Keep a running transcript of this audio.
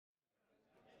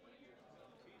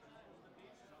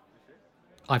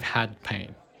I've had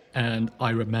pain, and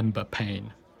I remember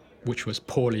pain, which was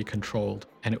poorly controlled,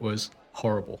 and it was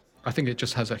horrible. I think it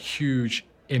just has a huge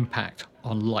impact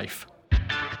on life.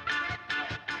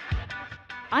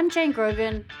 I'm Jane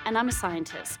Grogan, and I'm a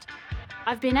scientist.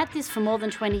 I've been at this for more than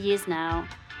 20 years now,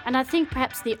 and I think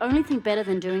perhaps the only thing better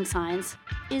than doing science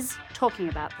is talking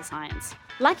about the science.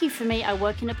 Lucky for me, I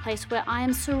work in a place where I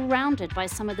am surrounded by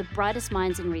some of the brightest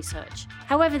minds in research.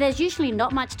 However, there's usually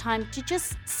not much time to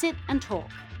just sit and talk.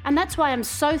 And that's why I'm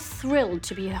so thrilled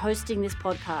to be hosting this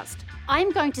podcast.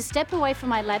 I'm going to step away from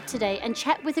my lab today and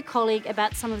chat with a colleague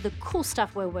about some of the cool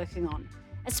stuff we're working on,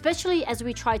 especially as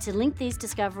we try to link these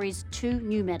discoveries to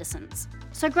new medicines.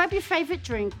 So grab your favourite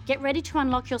drink, get ready to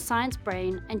unlock your science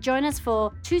brain, and join us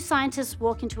for Two Scientists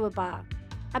Walk Into a Bar,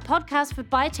 a podcast for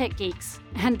biotech geeks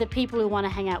and the people who want to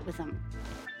hang out with them.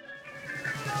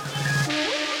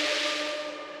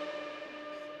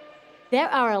 There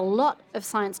are a lot of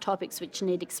science topics which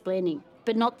need explaining,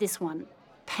 but not this one,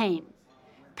 pain.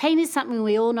 Pain is something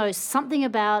we all know something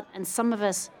about, and some of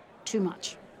us too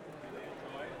much.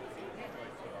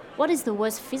 What is the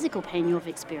worst physical pain you've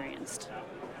experienced?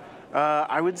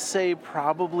 I would say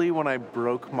probably when I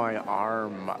broke my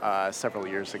arm several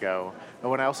years ago, and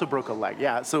when I also broke a leg.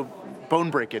 Yeah, so bone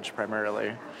breakage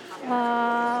primarily.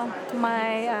 My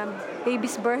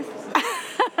baby's birth.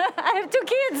 I have 2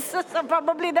 kids, so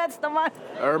probably that's the one.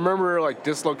 I remember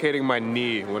dislocating my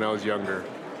knee when I was younger.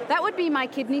 That would be my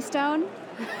kidney stone.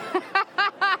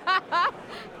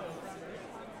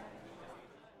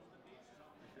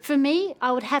 For me,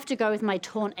 I would have to go with my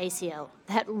torn ACL.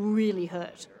 That really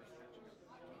hurt.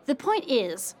 The point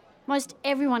is, most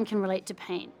everyone can relate to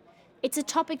pain. It's a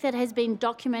topic that has been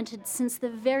documented since the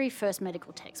very first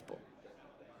medical textbook.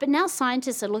 But now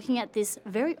scientists are looking at this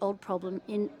very old problem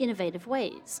in innovative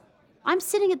ways. I'm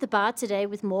sitting at the bar today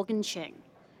with Morgan Cheng,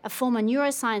 a former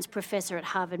neuroscience professor at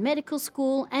Harvard Medical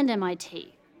School and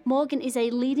MIT. Morgan is a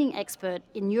leading expert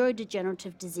in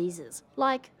neurodegenerative diseases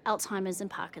like Alzheimer's and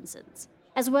Parkinson's,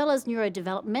 as well as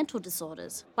neurodevelopmental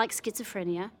disorders like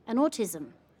schizophrenia and autism.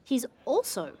 He's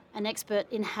also an expert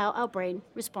in how our brain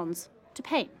responds to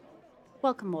pain.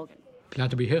 Welcome, Morgan.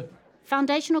 Glad to be here.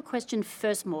 Foundational question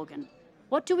first, Morgan.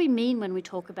 What do we mean when we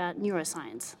talk about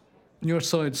neuroscience?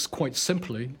 Neuroscience, quite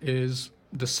simply, is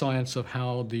the science of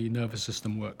how the nervous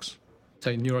system works.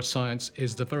 Say, neuroscience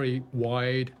is the very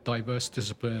wide, diverse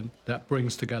discipline that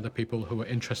brings together people who are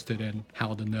interested in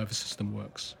how the nervous system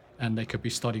works. And they could be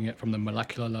studying it from the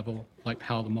molecular level, like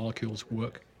how the molecules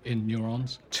work in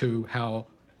neurons, to how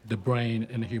the brain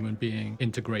in a human being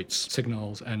integrates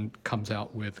signals and comes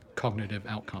out with cognitive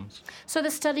outcomes. So the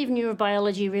study of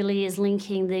neurobiology really is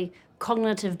linking the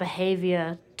cognitive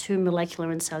behavior to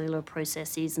molecular and cellular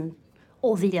processes, and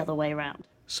or the other way around.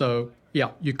 So,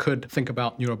 yeah, you could think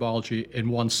about neurobiology in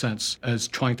one sense as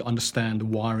trying to understand the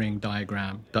wiring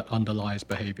diagram that underlies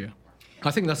behavior. I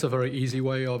think that's a very easy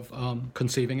way of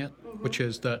conceiving it, which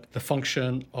is that the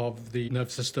function of the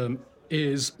nervous system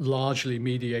is largely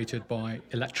mediated by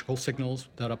electrical signals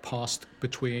that are passed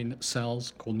between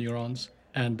cells called neurons,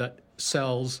 and that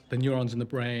cells, the neurons in the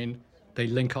brain, they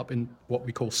link up in what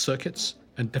we call circuits,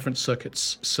 and different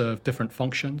circuits serve different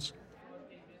functions.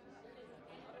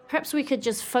 Perhaps we could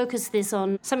just focus this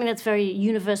on something that's very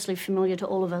universally familiar to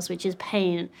all of us, which is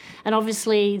pain. And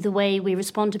obviously the way we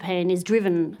respond to pain is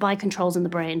driven by controls in the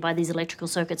brain, by these electrical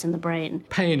circuits in the brain.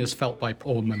 Pain is felt by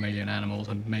all mammalian animals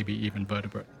and maybe even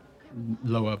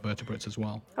lower vertebrates as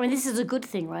well. I mean, this is a good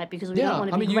thing, right? Because we don't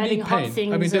want to be you grabbing need hot pain.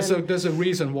 things. I mean, there's a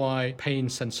reason why pain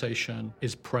sensation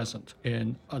is present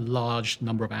in a large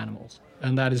number of animals,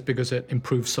 and that is because it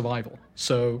improves survival.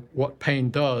 So what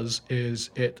pain does is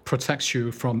it protects you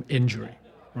from injury,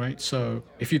 right? So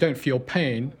if you don't feel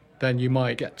pain, then you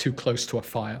might get too close to a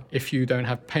fire. If you don't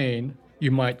have pain,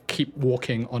 you might keep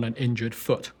walking on an injured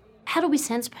foot. How do we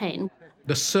sense pain?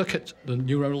 The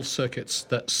neuronal circuits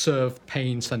that serve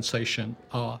pain sensation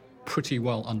are pretty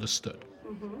well understood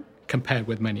compared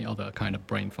with many other kind of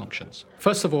brain functions.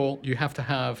 First of all, you have to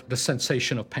have the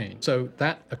sensation of pain. So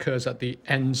that occurs at the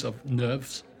ends of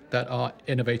nerves that are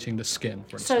innervating the skin,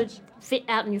 for instance. So fit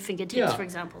out in your fingertips, for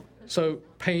example. So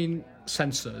pain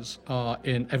sensors are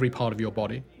in every part of your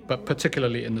body, but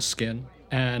particularly in the skin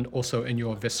and also in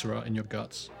your viscera, in your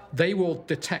guts. They will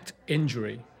detect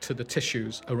injury to the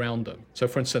tissues around them. So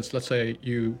for instance, let's say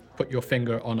you put your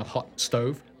finger on a hot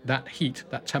stove. That heat,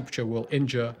 that temperature will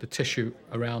injure the tissue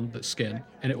around the skin,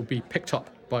 and it will be picked up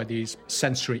by these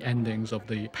sensory endings of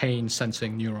the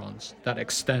pain-sensing neurons that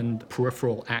extend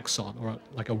peripheral axon, or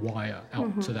like a wire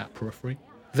out to that periphery.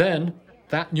 Then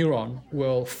that neuron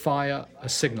will fire a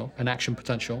signal, an action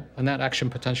potential, and that action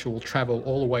potential will travel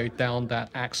all the way down that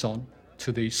axon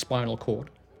to the spinal cord.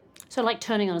 So like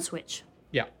turning on a switch.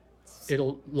 Yeah.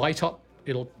 It'll light up.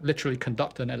 It'll literally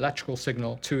conduct an electrical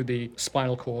signal to the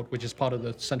spinal cord, which is part of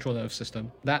the central nervous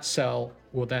system. That cell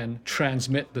will then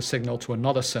transmit the signal to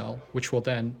another cell, which will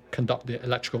then conduct the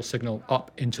electrical signal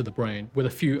up into the brain with a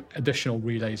few additional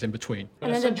relays in between.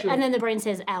 And then the brain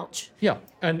says, ouch. Yeah,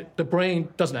 and the brain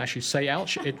doesn't actually say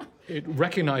ouch. It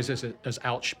recognizes it as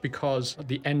ouch because at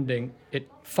the ending, it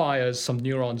fires some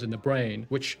neurons in the brain,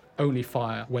 which only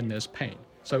fire when there's pain.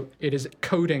 So it is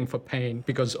coding for pain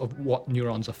because of what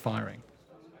neurons are firing.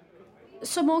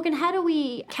 So Morgan, how do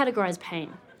we categorize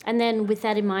pain? And then with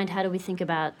that in mind, how do we think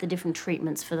about the different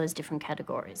treatments for those different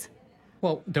categories?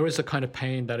 Well, there is a kind of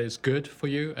pain that is good for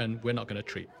you and we're not going to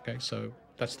treat, okay? So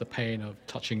that's the pain of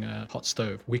touching a hot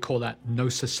stove. We call that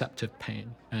nociceptive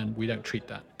pain, and we don't treat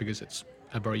that because it's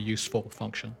a very useful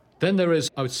function. Then there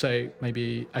is, I would say,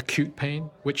 maybe acute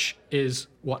pain, which is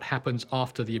what happens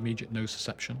after the immediate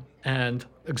nociception. And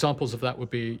examples of that would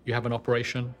be you have an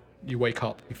operation, you wake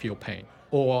up, you feel pain.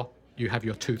 Or you have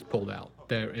your tooth pulled out.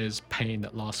 There is pain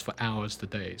that lasts for hours to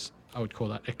days. I would call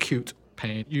that acute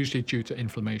pain, usually due to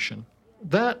inflammation.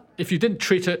 That, if you didn't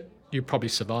treat it, you'd probably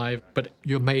survive, but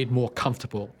you're made more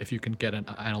comfortable if you can get an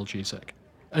analgesic.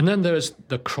 And then there's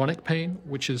the chronic pain,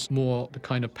 which is more the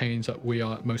kind of pains that we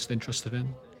are most interested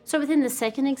in. So within the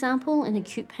second example, in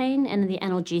acute pain and the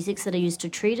analgesics that are used to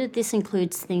treat it, this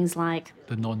includes things like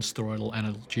the non-steroidal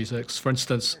analgesics. For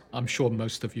instance, I'm sure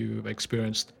most of you have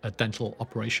experienced a dental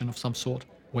operation of some sort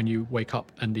when you wake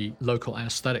up and the local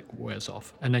anesthetic wears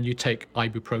off. And then you take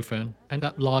ibuprofen, and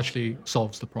that largely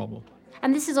solves the problem.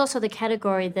 And this is also the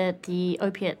category that the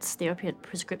opiate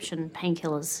prescription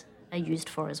painkillers are used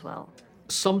for as well.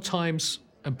 Sometimes,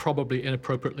 and probably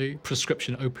inappropriately,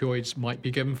 prescription opioids might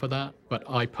be given for that, but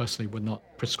I personally would not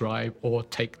prescribe or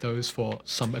take those for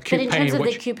some acute pain. But in terms of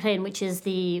the acute pain, which is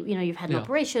the, you've had an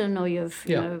operation or you're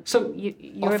often,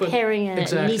 repairing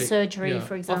a knee surgery,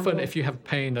 for example. Often if you have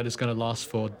pain that is going to last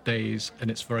for days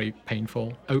and it's very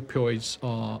painful, opioids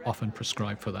are often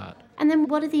prescribed for that. And then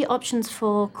what are the options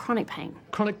for chronic pain?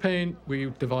 Chronic pain, we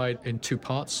divide in two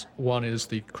parts. One is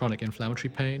the chronic inflammatory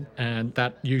pain, and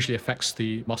that usually affects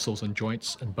the muscles and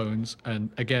joints and bones.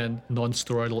 And again,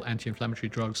 non-steroidal anti-inflammatory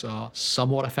drugs are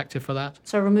somewhat effective for that.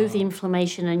 So remove the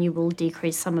inflammation and you will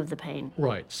decrease some of the pain.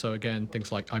 Right. So again,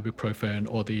 things like ibuprofen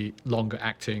or the longer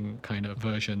acting kind of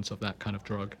versions of that kind of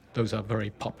drug, those are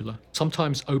very popular.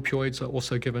 Sometimes opioids are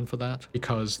also given for that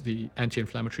because the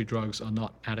anti-inflammatory drugs are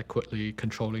not adequately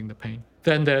controlling the pain.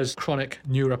 Then there's chronic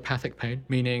neuropathic pain,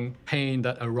 meaning pain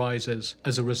that arises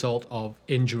as a result of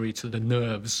injury to the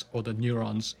nerves or the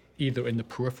neurons, either in the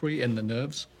periphery, in the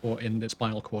nerves, or in the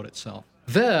spinal cord itself.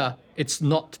 There, it's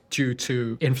not due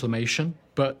to inflammation,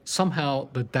 but somehow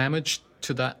the damage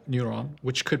to that neuron,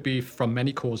 which could be from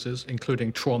many causes,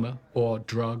 including trauma or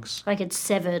drugs. Like it's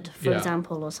severed, for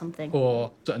example, or something.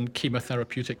 Or certain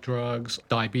chemotherapeutic drugs,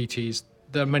 diabetes.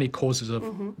 There are many causes of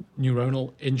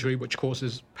neuronal injury which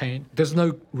causes pain. There's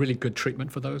no really good treatment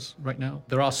for those right now.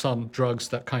 There are some drugs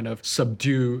that kind of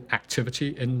subdue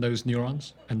activity in those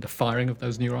neurons and the firing of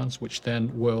those neurons, which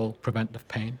then will prevent the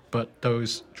pain. But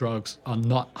those drugs are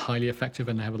not highly effective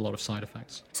and they have a lot of side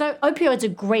effects. So opioids are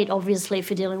great, obviously,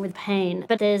 for dealing with pain,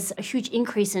 but there's a huge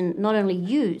increase in not only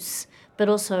use, but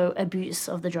also abuse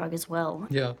of the drug as well.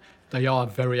 Yeah. They are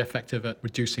very effective at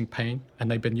reducing pain,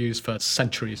 and they've been used for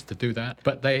centuries to do that,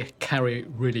 but they carry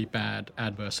really bad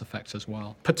adverse effects as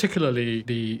well, particularly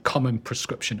the common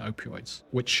prescription opioids,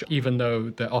 which, even though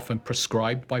they're often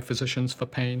prescribed by physicians for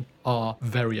pain, are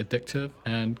very addictive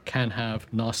and can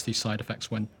have nasty side effects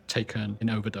when taken in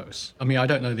overdose. I mean, I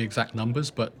don't know the exact numbers,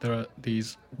 but there are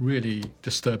these really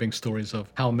disturbing stories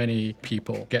of how many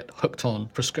people get hooked on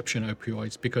prescription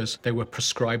opioids because they were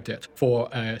prescribed it for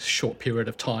a short period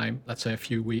of time, let's say a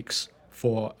few weeks,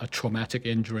 for a traumatic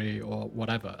injury or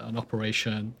whatever, an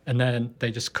operation, and then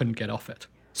they just couldn't get off it.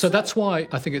 So that's why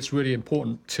I think it's really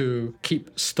important to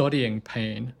keep studying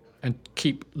pain and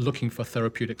keep looking for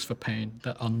therapeutics for pain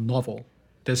that are novel.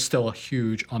 There's still a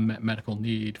huge unmet medical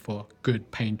need for good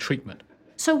pain treatment.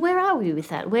 So where are we with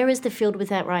that? Where is the field with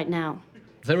that right now?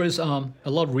 There is a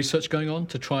lot of research going on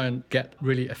to try and get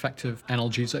really effective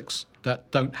analgesics that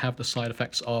don't have the side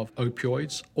effects of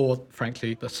opioids or,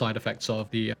 frankly, the side effects of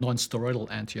the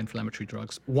non-steroidal anti-inflammatory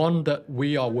drugs. One that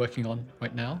we are working on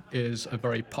right now is a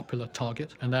very popular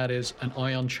target, and that is an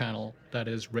ion channel that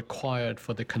is required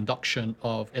for the conduction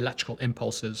of electrical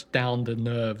impulses down the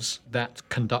nerves that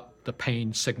conduct the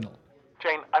pain signal.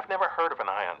 Jane, I've never heard of an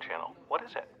ion channel. What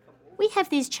is it? We have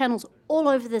these channels all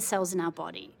over the cells in our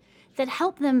body that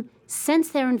help them sense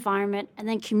their environment and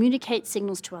then communicate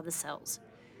signals to other cells.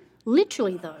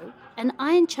 Literally, though, an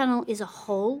ion channel is a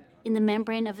hole in the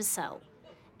membrane of a cell,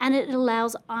 and it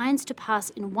allows ions to pass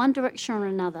in one direction or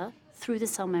another through the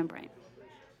cell membrane.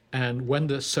 And when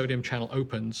the sodium channel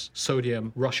opens,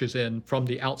 sodium rushes in from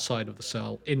the outside of the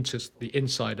cell into the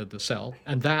inside of the cell.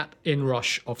 And that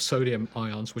inrush of sodium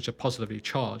ions, which are positively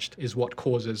charged, is what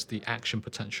causes the action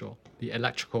potential, the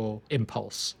electrical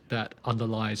impulse that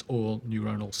underlies all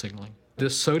neuronal signaling. The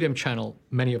sodium channel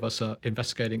many of us are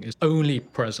investigating is only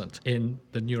present in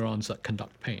the neurons that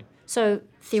conduct pain. So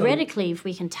theoretically, if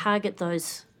we can target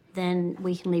those, then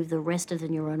we can leave the rest of the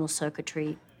neuronal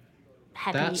circuitry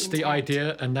happily That's intact. the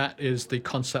idea, and that is the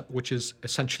concept which is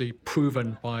essentially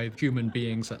proven by human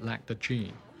beings that lack the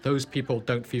gene. Those people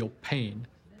don't feel pain,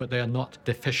 but they are not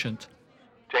deficient.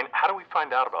 Jane, how do we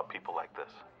find out about people like this?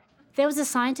 There was a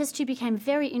scientist who became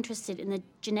very interested in the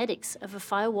genetics of a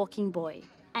firewalking boy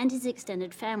and his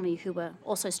extended family, who were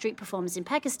also street performers in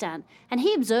Pakistan, and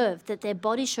he observed that their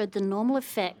bodies showed the normal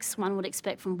effects one would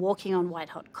expect from walking on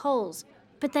white-hot coals,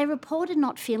 but they reported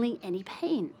not feeling any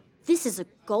pain. This is a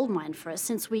goldmine for us,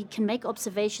 since we can make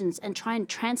observations and try and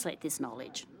translate this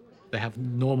knowledge. They have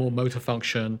normal motor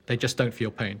function, they just don't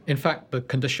feel pain. In fact, the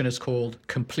condition is called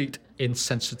complete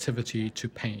insensitivity to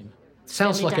pain.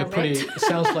 Sounds Fairly like direct.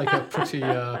 sounds like a pretty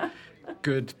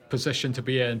good position to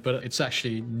be in, but it's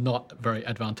actually not very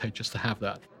advantageous to have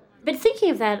that. But thinking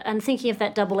of that and thinking of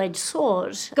that double-edged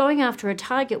sword, going after a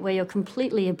target where you're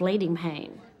completely ablating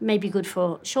pain may be good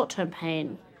for short-term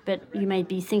pain, but you may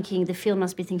be thinking, the field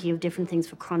must be thinking of different things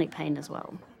for chronic pain as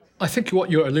well. I think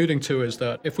what you're alluding to is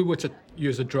that if we were to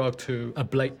use a drug to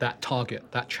ablate that target,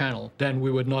 that channel, then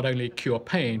we would not only cure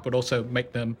pain, but also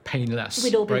make them painless.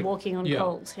 We'd all be right? walking on Yeah.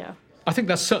 coals, yeah. I think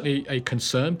that's certainly a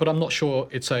concern, but I'm not sure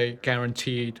it's a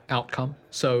guaranteed outcome.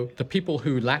 So the people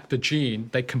who lack the gene,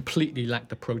 they completely lack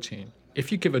the protein.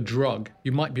 If you give a drug,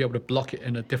 you might be able to block it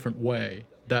in a different way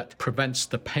that prevents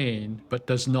the pain, but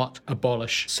does not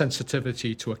abolish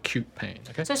sensitivity to acute pain.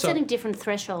 Okay? So setting different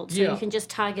thresholds, so Yeah. you can just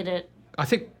target it. I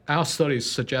think our studies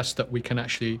suggest that we can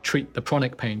actually treat the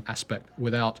chronic pain aspect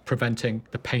without preventing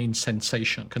the pain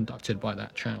sensation conducted by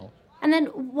that channel. And then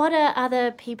what are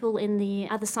other people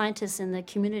other scientists in the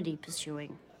community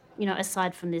pursuing?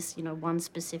 Aside from this, one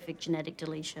specific genetic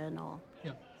deletion or...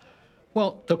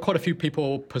 Well, there are quite a few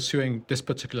people pursuing this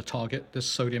particular target, this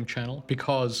sodium channel,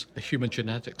 because the human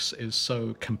genetics is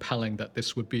so compelling that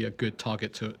this would be a good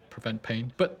target to prevent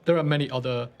pain. But there are many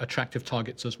other attractive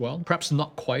targets as well, perhaps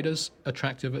not quite as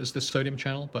attractive as this sodium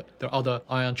channel, but there are other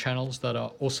ion channels that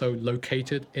are also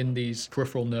located in these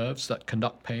peripheral nerves that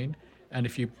conduct pain. And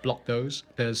if you block those,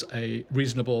 there's a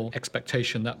reasonable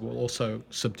expectation that will also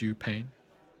subdue pain.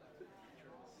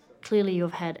 Clearly,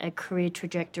 you've had a career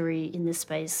trajectory in this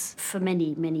space for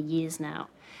many, many years now.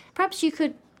 Perhaps you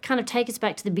could kind of take us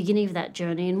back to the beginning of that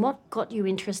journey and what got you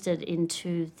interested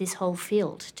into this whole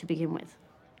field to begin with?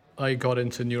 I got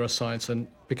into neuroscience and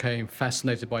became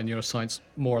fascinated by neuroscience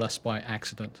more or less by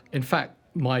accident. In fact,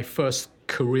 my first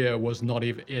career was not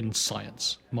even in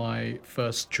science. My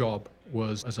first job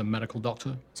was as a medical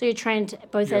doctor. So you're trained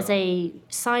both as Yeah. a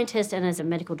scientist and as a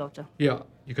medical doctor? Yeah,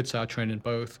 you could say I trained in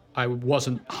both. I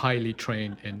wasn't highly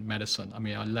trained in medicine. I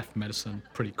mean, I left medicine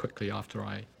pretty quickly after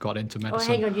I got into Oh, medicine.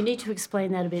 hang on, you need to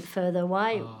explain that a bit further.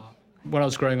 Why? When I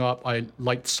was growing up, I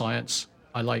liked science.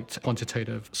 I liked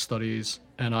quantitative studies,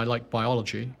 and I liked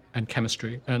biology and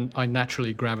chemistry, and I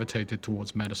naturally gravitated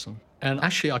towards medicine. And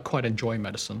actually, I quite enjoy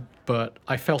medicine, but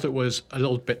I felt it was a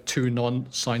little bit too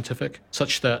non-scientific,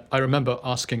 such that I remember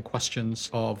asking questions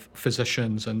of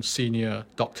physicians and senior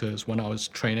doctors when I was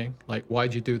training, like, why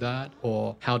did you do that?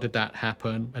 Or how did that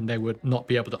happen? And they would not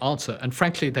be able to answer. And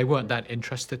frankly, they weren't that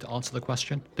interested to answer the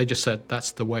question. They just said,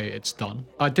 that's the way it's done.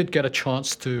 I did get a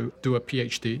chance to do a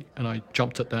PhD, and I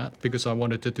jumped at that because I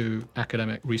wanted to do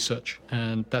academic research.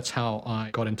 And that's how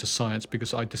I got into science,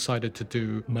 because I decided to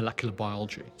do molecular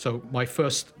biology. So my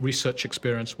first research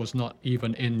experience was not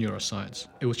even in neuroscience.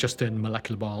 It was just in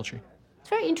molecular biology. It's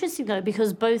very interesting, though,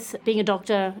 because both being a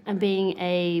doctor and being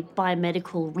a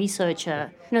biomedical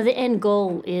researcher, the end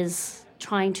goal is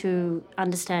trying to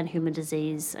understand human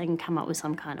disease and come up with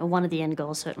some kind, or one of the end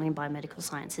goals, certainly in biomedical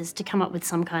science, is to come up with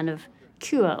some kind of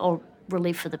cure or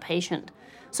relief for the patient.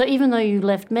 So even though you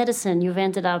left medicine, you've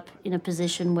ended up in a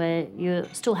position where you're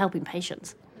still helping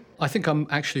patients. I think I'm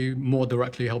actually more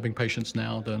directly helping patients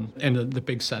now than, in the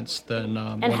big sense, than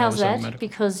And when I how's was in that? medical.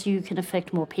 Because you can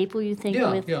affect more people, you think?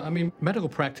 Yeah, with... yeah. I mean, medical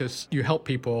practice, you help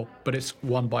people, but it's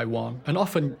one by one. And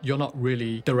often you're not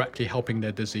really directly helping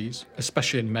their disease,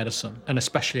 especially in medicine and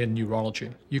especially in neurology.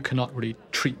 You cannot really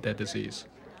treat their disease.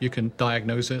 You can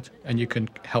diagnose it and you can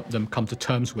help them come to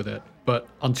terms with it. But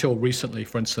until recently,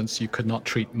 for instance, you could not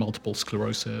treat multiple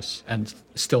sclerosis, and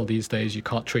still these days you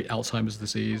can't treat Alzheimer's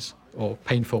disease or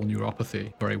painful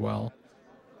neuropathy very well.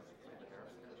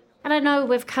 And I know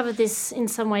we've covered this in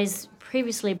some ways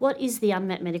previously. What is the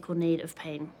unmet medical need of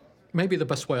pain? Maybe the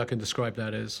best way I can describe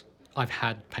that is I've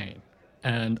had pain,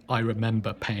 and I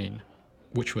remember pain,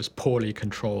 which was poorly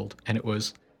controlled, and it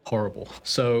was horrible.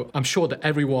 So I'm sure that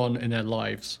everyone in their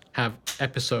lives have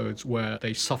episodes where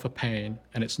they suffer pain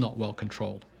and it's not well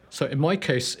controlled. So in my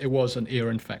case, it was an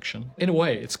ear infection. In a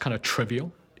way, it's kind of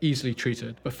trivial, easily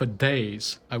treated. But for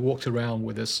days, I walked around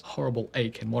with this horrible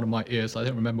ache in one of my ears. I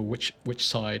don't remember which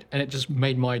side. And it just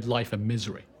made my life a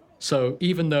misery. So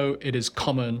even though it is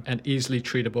common and easily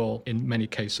treatable in many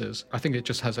cases, I think it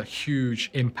just has a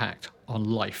huge impact on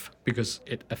life because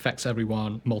it affects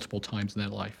everyone multiple times in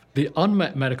their life. The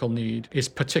unmet medical need is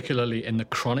particularly in the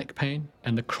chronic pain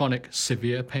and the chronic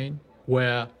severe pain,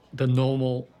 where the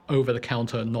normal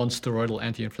over-the-counter non-steroidal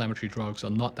anti-inflammatory drugs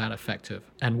are not that effective,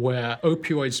 and where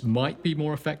opioids might be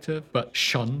more effective but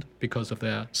shunned because of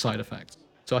their side effects.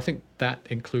 So I think that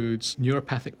includes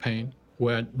neuropathic pain,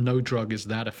 where no drug is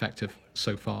that effective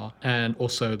so far, and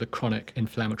also the chronic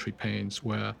inflammatory pains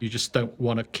where you just don't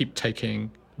want to keep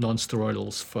taking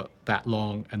non-steroidals for that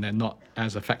long and they're not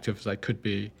as effective as they could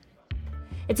be.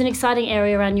 It's an exciting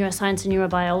area around neuroscience and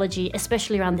neurobiology,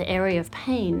 especially around the area of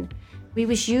pain. We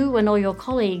wish you and all your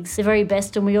colleagues the very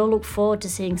best, and we all look forward to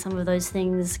seeing some of those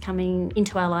things coming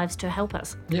into our lives to help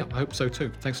us. Yeah, I hope so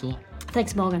too. Thanks a lot.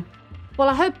 Thanks, Morgan. Well,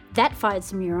 I hope that fired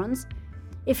some neurons.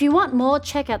 If you want more,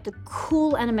 check out the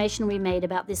cool animation we made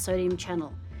about this sodium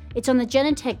channel. It's on the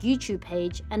Genentech YouTube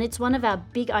page, and it's one of our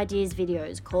big ideas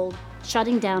videos called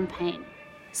Shutting Down Pain.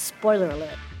 Spoiler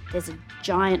alert, there's a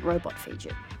giant robot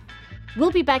featured.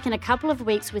 We'll be back in a couple of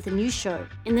weeks with a new show.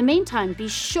 In the meantime, be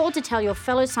sure to tell your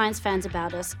fellow science fans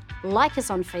about us, like us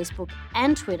on Facebook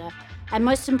and Twitter, and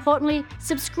most importantly,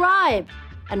 subscribe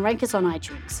and rank us on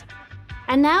iTunes.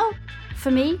 And now, for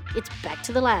me, it's back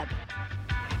to the lab.